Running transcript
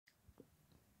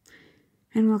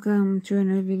And welcome to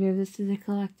another video. This is a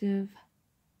collective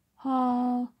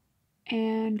haul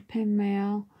and pin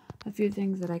mail. A few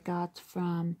things that I got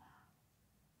from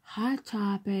Hot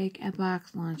Topic at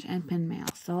Box Lunch and pin mail.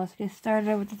 So let's get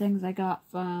started with the things I got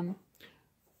from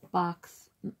Hot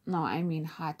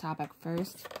Topic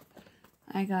first.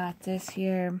 I got this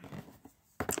here,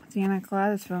 Santa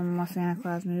Claus. It's from a Santa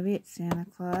Claus movie. It's Santa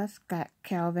Claus. Got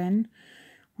Calvin.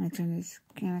 I turn this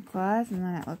Santa Claus, and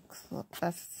then it looks,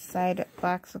 that's the side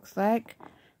box looks like.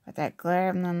 Got that glare,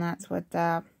 and then that's what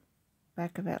the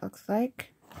back of it looks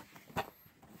like.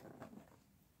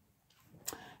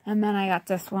 And then I got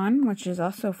this one, which is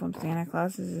also from Santa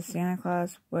Claus. This is Santa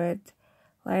Claus with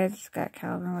lights. Got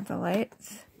Calvin with the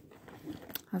lights.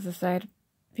 Has a side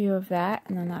view of that,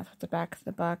 and then that's what the back of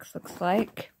the box looks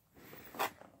like.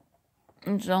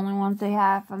 It's the only ones they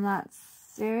have from that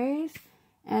series.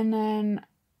 And then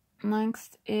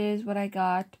next is what I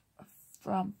got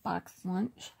from Box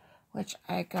Lunch, which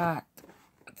I got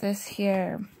this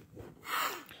here.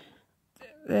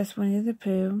 This Winnie the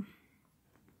Pooh.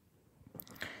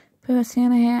 Put a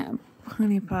Santa hat,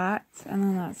 honey pots, and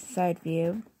then that's the side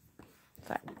view.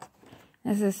 So,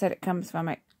 this is the set it comes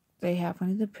from. They have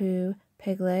Winnie the Pooh,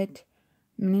 Piglet,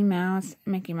 Minnie Mouse,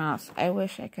 Mickey Mouse. I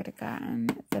wish I could have gotten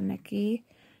the Mickey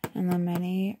and the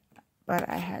Minnie, but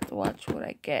I had to watch what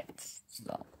I get.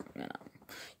 So,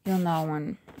 you'll know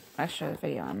when I show the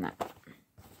video on that.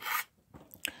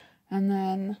 And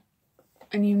then,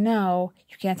 you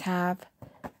can't have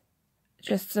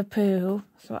just the Pooh,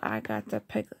 so I got the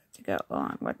Piglet to go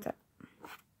along with it.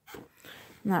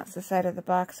 And that's the side of the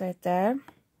box right there.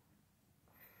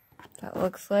 That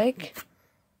looks like.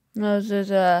 Those are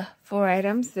the 4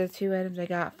 items. The 2 items I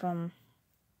got from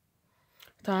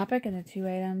Topic, and the 2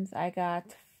 items I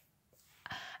got,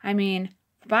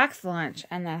 Box Lunch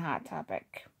and then Hot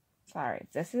Topic. Sorry,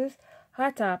 this is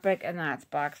Hot Topic and that's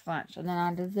Box Lunch. And then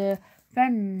onto the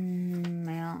pin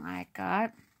mail I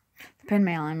got. The pin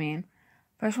mail,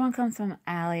 First one comes from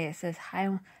Allie. It says,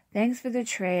 "Hi, thanks for the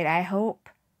trade. I hope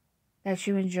that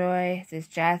you enjoy this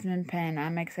Jasmine pin.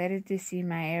 I'm excited to see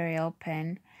my Ariel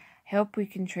pin. I hope we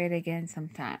can trade again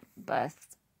sometime." But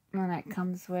then it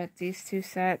comes with these 2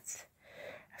 sets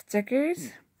of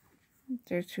stickers.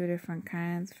 They're 2 different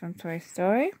kinds from Toy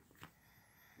Story.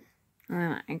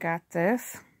 And I got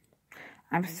this.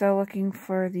 I'm still looking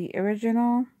for the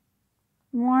original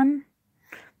one.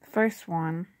 The first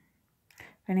one.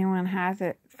 If anyone has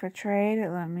it for trade,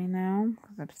 let me know,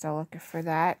 because I'm still looking for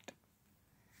that.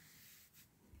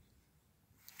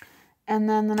 And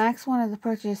then the next one is a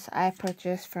purchase I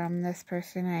purchased from this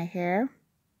person right here.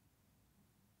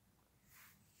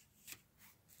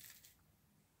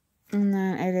 And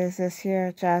then it is this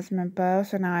here Jasmine bow.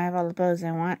 So now I have all the bows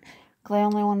I want. I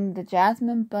only wanted the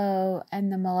Jasmine bow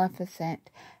and the Maleficent.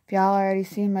 If y'all already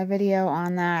seen my video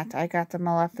on that, I got the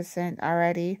Maleficent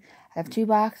already. I have 2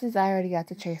 boxes. I already got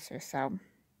the Chaser. So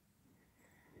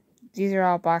these are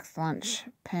all Box Lunch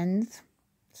pins.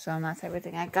 So that's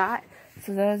everything I got.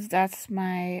 So that's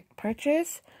my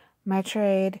purchase, my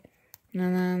trade,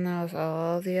 and then those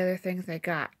all the other things I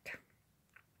got.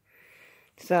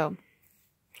 So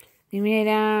leave me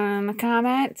down in the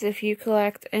comments if you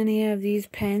collect any of these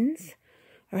pins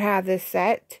or have this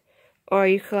set, or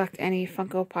you collect any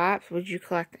Funko Pops. Would you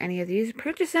collect any of these?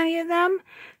 Purchase any of them?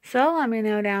 So let me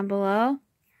know down below.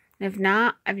 If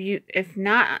not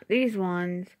these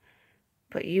ones,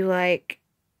 but you like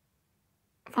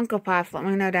Funko Pops, let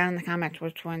me know down in the comments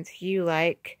which ones you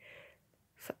like.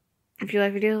 So, if you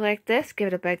like videos like this, give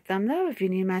it a big thumbs up. If you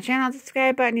need my channel,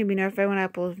 subscribe button. You'll be notified when I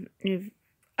upload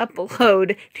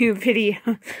new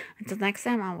videos. Until next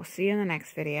time, I will see you in the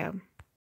next video.